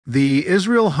The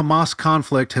Israel-Hamas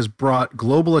conflict has brought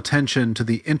global attention to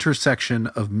the intersection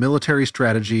of military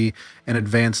strategy and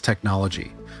advanced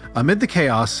technology. Amid the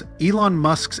chaos, Elon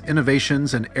Musk's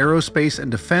innovations in aerospace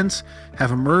and defense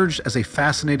have emerged as a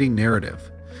fascinating narrative.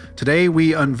 Today,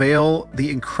 we unveil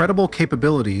the incredible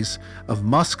capabilities of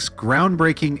Musk's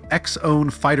groundbreaking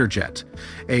X-own fighter jet,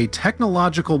 a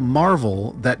technological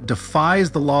marvel that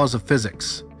defies the laws of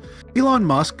physics. Elon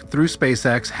Musk, through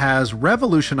SpaceX, has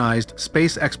revolutionized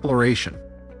space exploration.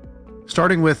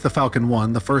 Starting with the Falcon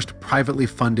 1, the first privately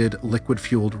funded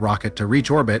liquid-fueled rocket to reach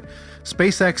orbit,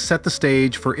 SpaceX set the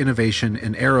stage for innovation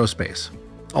in aerospace.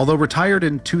 Although retired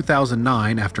in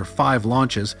 2009 after 5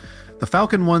 launches, the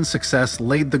Falcon 1's success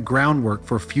laid the groundwork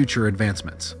for future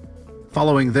advancements.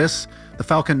 Following this, the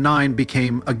Falcon 9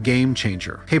 became a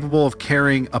game-changer, capable of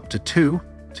carrying up to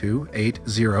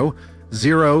 0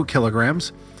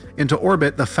 kilograms. Into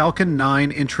orbit, the Falcon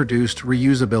 9 introduced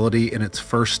reusability in its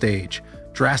first stage,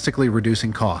 drastically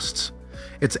reducing costs.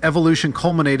 Its evolution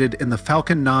culminated in the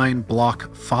Falcon 9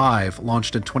 Block 5,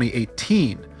 launched in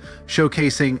 2018,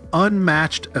 showcasing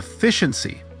unmatched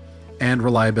efficiency and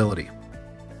reliability.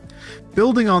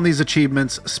 Building on these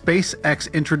achievements,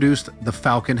 SpaceX introduced the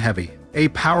Falcon Heavy, a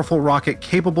powerful rocket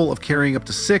capable of carrying up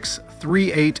to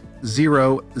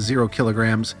 63800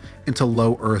 kilograms into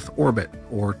low Earth orbit,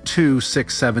 or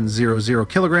 26700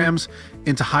 kilograms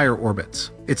into higher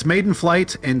orbits. Its maiden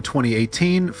flight in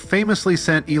 2018 famously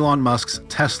sent Elon Musk's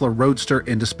Tesla Roadster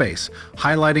into space,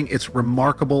 highlighting its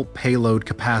remarkable payload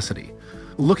capacity.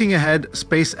 Looking ahead,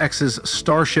 SpaceX's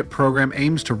Starship program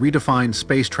aims to redefine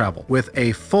space travel with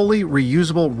a fully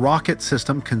reusable rocket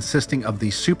system consisting of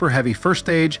the Super Heavy first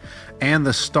stage and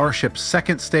the Starship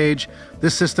second stage.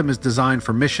 This system is designed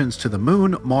for missions to the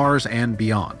Moon, Mars, and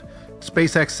beyond.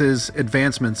 SpaceX's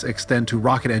advancements extend to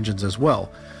rocket engines as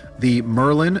well. The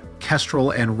Merlin, Kestrel,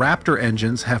 and Raptor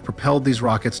engines have propelled these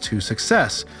rockets to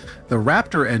success. The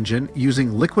Raptor engine,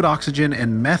 using liquid oxygen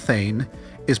and methane,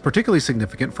 is particularly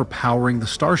significant for powering the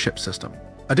Starship system.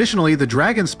 Additionally, the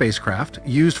Dragon spacecraft,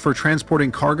 used for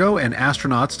transporting cargo and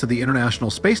astronauts to the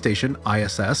International Space Station,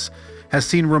 ISS, has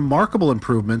seen remarkable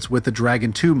improvements with the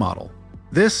Dragon 2 model.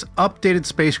 This updated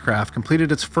spacecraft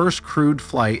completed its first crewed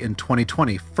flight in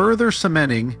 2020, further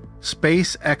cementing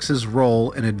SpaceX's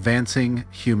role in advancing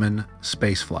human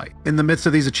spaceflight. In the midst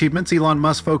of these achievements, Elon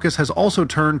Musk's focus has also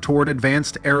turned toward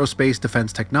advanced aerospace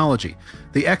defense technology.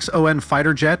 The X-ON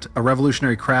fighter jet, a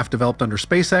revolutionary craft developed under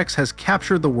SpaceX, has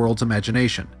captured the world's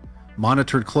imagination.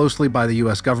 Monitored closely by the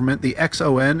US government, the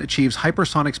X-ON achieves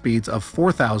hypersonic speeds of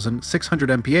 4,600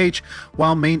 mph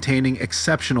while maintaining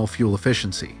exceptional fuel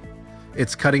efficiency.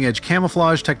 Its cutting-edge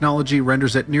camouflage technology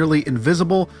renders it nearly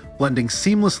invisible, blending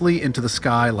seamlessly into the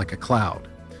sky like a cloud.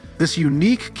 This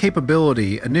unique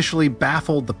capability initially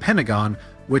baffled the Pentagon,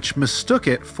 which mistook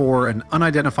it for an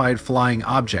unidentified flying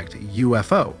object,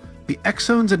 UFO. The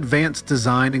X-ON's advanced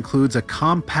design includes a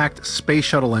compact space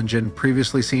shuttle engine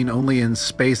previously seen only in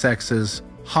SpaceX's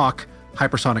Hawk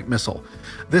hypersonic missile.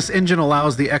 This engine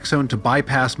allows the X-ON to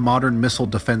bypass modern missile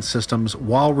defense systems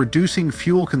while reducing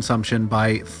fuel consumption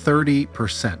by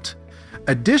 30%.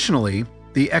 Additionally,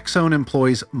 the X-ON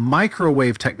employs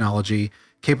microwave technology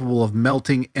capable of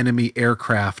melting enemy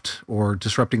aircraft or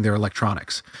disrupting their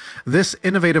electronics. This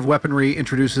innovative weaponry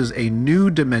introduces a new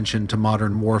dimension to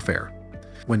modern warfare.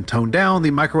 When toned down,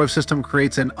 the microwave system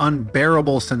creates an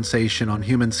unbearable sensation on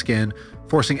human skin,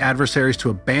 forcing adversaries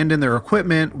to abandon their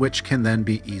equipment, which can then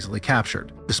be easily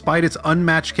captured. Despite its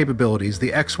unmatched capabilities,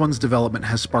 the X-1's development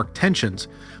has sparked tensions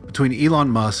between Elon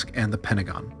Musk and the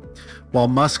Pentagon. While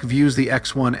Musk views the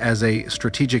X-1 as a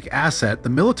strategic asset, the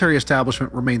military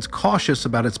establishment remains cautious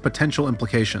about its potential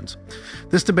implications.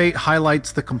 This debate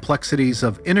highlights the complexities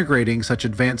of integrating such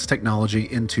advanced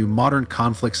technology into modern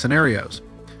conflict scenarios.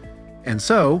 And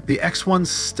so, the X-1's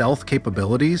stealth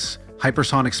capabilities,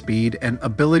 hypersonic speed, and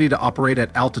ability to operate at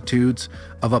altitudes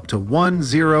of up to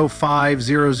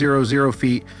 105,000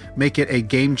 feet make it a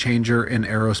game-changer in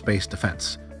aerospace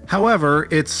defense. However,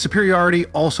 its superiority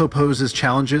also poses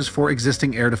challenges for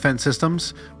existing air defense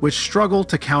systems, which struggle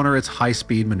to counter its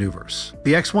high-speed maneuvers.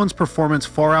 The X-1's performance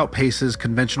far outpaces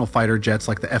conventional fighter jets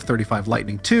like the F-35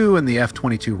 Lightning II and the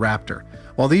F-22 Raptor.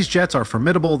 While these jets are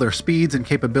formidable, their speeds and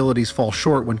capabilities fall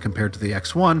short when compared to the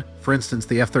X-1. For instance,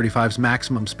 the F-35's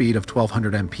maximum speed of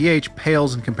 1,200 mph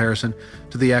pales in comparison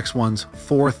to the X-1's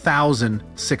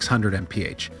 4,600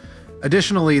 mph.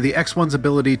 Additionally, the X-1's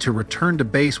ability to return to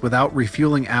base without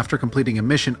refueling after completing a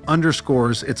mission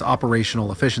underscores its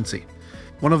operational efficiency.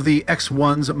 One of the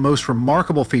X-1's most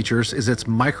remarkable features is its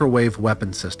microwave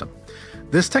weapon system.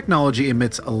 This technology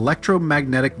emits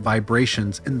electromagnetic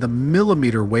vibrations in the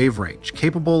millimeter wave range,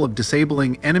 capable of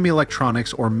disabling enemy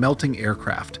electronics or melting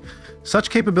aircraft.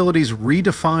 Such capabilities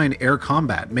redefine air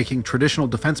combat, making traditional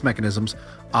defense mechanisms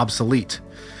obsolete.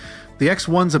 The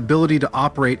X-1's ability to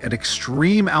operate at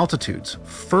extreme altitudes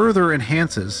further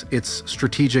enhances its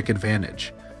strategic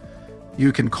advantage.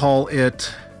 You can call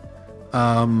it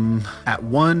at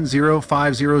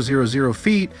 105,000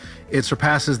 feet, it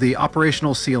surpasses the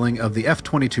operational ceiling of the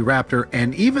F-22 Raptor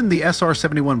and even the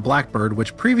SR-71 Blackbird,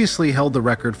 which previously held the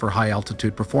record for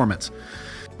high-altitude performance.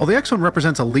 While the X-1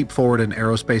 represents a leap forward in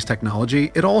aerospace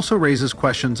technology, it also raises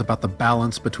questions about the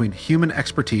balance between human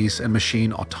expertise and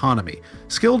machine autonomy.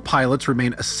 Skilled pilots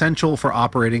remain essential for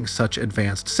operating such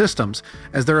advanced systems,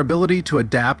 as their ability to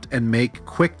adapt and make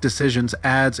quick decisions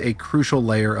adds a crucial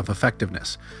layer of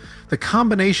effectiveness. The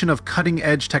combination of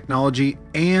cutting-edge technology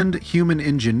and human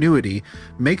ingenuity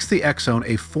makes the X-1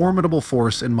 a formidable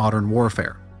force in modern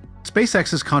warfare.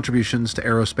 SpaceX's contributions to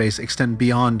aerospace extend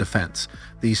beyond defense.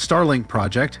 The Starlink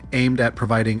project, aimed at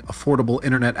providing affordable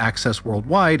internet access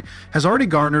worldwide, has already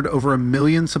garnered over 1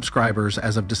 million subscribers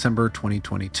as of December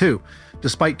 2022.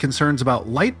 Despite concerns about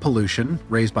light pollution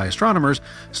raised by astronomers,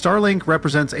 Starlink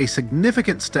represents a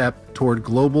significant step toward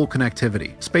global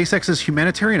connectivity. SpaceX's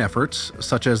humanitarian efforts,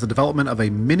 such as the development of a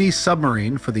mini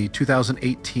submarine for the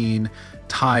 2018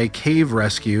 Thai cave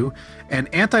rescue,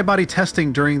 and antibody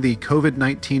testing during the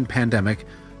COVID-19 pandemic,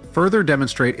 further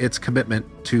demonstrate its commitment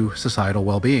to societal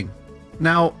well-being.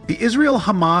 Now, the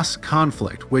Israel-Hamas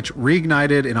conflict, which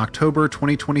reignited in October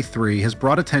 2023, has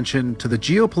brought attention to the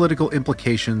geopolitical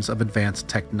implications of advanced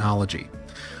technology.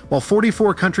 While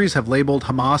 44 countries have labeled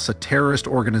Hamas a terrorist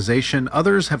organization,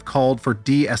 others have called for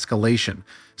de-escalation,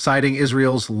 citing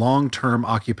Israel's long-term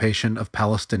occupation of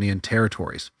Palestinian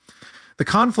territories. The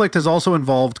conflict has also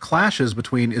involved clashes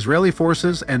between Israeli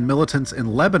forces and militants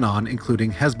in Lebanon,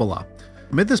 including Hezbollah.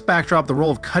 Amid this backdrop, the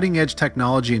role of cutting-edge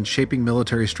technology in shaping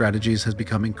military strategies has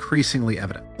become increasingly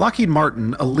evident. Lockheed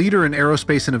Martin, a leader in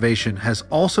aerospace innovation, has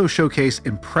also showcased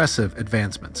impressive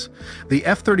advancements. The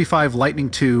F-35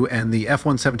 Lightning II and the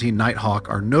F-117 Nighthawk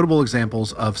are notable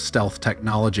examples of stealth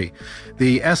technology.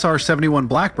 The SR-71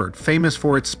 Blackbird, famous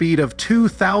for its speed of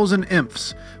 2,000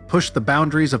 imps, pushed the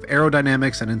boundaries of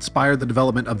aerodynamics and inspired the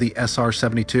development of the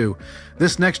SR-72.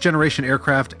 This next-generation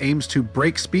aircraft aims to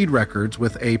break speed records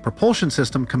with a propulsion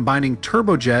system combining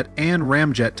turbojet and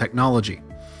ramjet technology.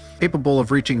 Capable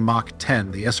of reaching Mach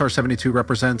 10, the SR-72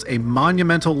 represents a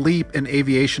monumental leap in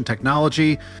aviation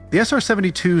technology. The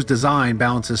SR-72's design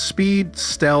balances speed,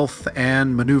 stealth,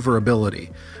 and maneuverability,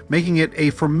 making it a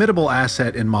formidable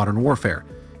asset in modern warfare.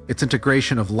 Its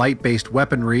integration of light-based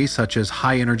weaponry, such as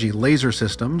high-energy laser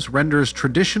systems, renders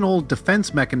traditional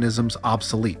defense mechanisms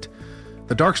obsolete.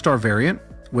 The Dark Star variant,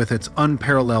 with its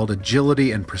unparalleled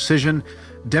agility and precision,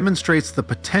 demonstrates the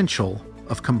potential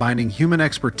of combining human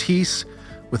expertise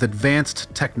with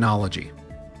advanced technology.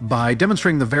 By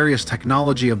demonstrating the various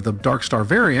technology of the Dark Star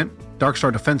variant, Dark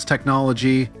Star defense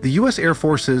technology, the U.S. Air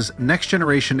Force's Next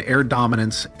Generation Air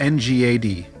Dominance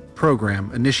 (NGAD)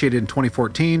 program, initiated in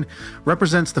 2014,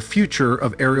 represents the future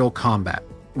of aerial combat.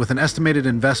 With an estimated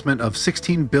investment of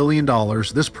 $16 billion,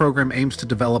 this program aims to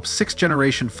develop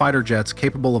sixth-generation fighter jets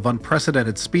capable of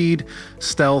unprecedented speed,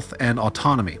 stealth, and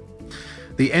autonomy.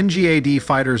 The NGAD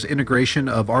fighter's integration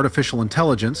of artificial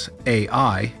intelligence,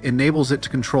 AI, enables it to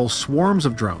control swarms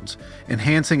of drones,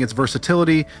 enhancing its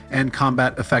versatility and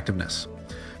combat effectiveness.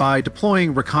 By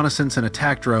deploying reconnaissance and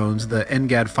attack drones, the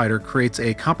NGAD fighter creates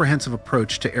a comprehensive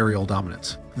approach to aerial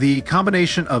dominance. The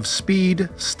combination of speed,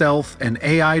 stealth, and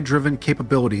AI-driven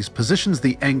capabilities positions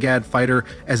the NGAD fighter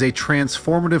as a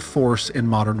transformative force in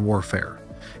modern warfare.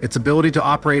 Its ability to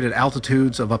operate at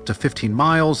altitudes of up to 15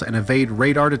 miles and evade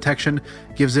radar detection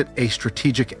gives it a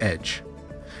strategic edge.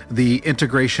 The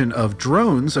integration of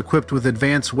drones equipped with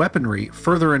advanced weaponry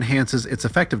further enhances its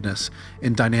effectiveness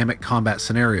in dynamic combat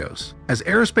scenarios. As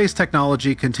aerospace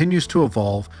technology continues to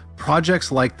evolve, projects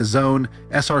like the Zone,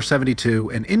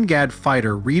 SR-72, and NGAD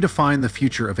fighter redefine the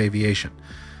future of aviation.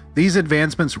 These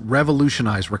advancements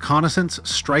revolutionize reconnaissance,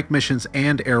 strike missions,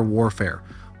 and air warfare,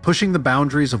 pushing the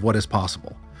boundaries of what is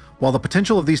possible. While the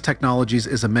potential of these technologies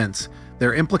is immense,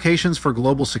 their implications for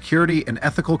global security and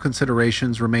ethical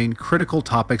considerations remain critical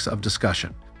topics of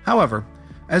discussion. However,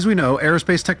 as we know,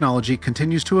 aerospace technology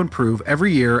continues to improve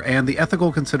every year, and the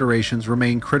ethical considerations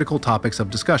remain critical topics of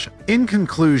discussion. In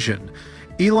conclusion,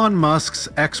 Elon Musk's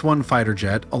X-1 fighter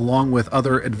jet, along with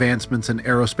other advancements in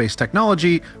aerospace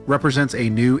technology, represents a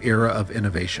new era of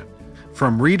innovation.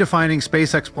 From redefining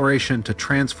space exploration to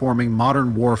transforming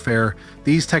modern warfare,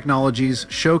 these technologies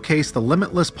showcase the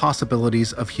limitless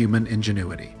possibilities of human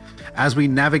ingenuity. As we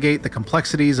navigate the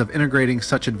complexities of integrating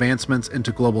such advancements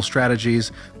into global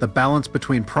strategies, the balance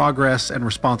between progress and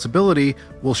responsibility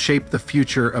will shape the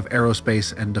future of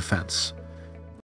aerospace and defense.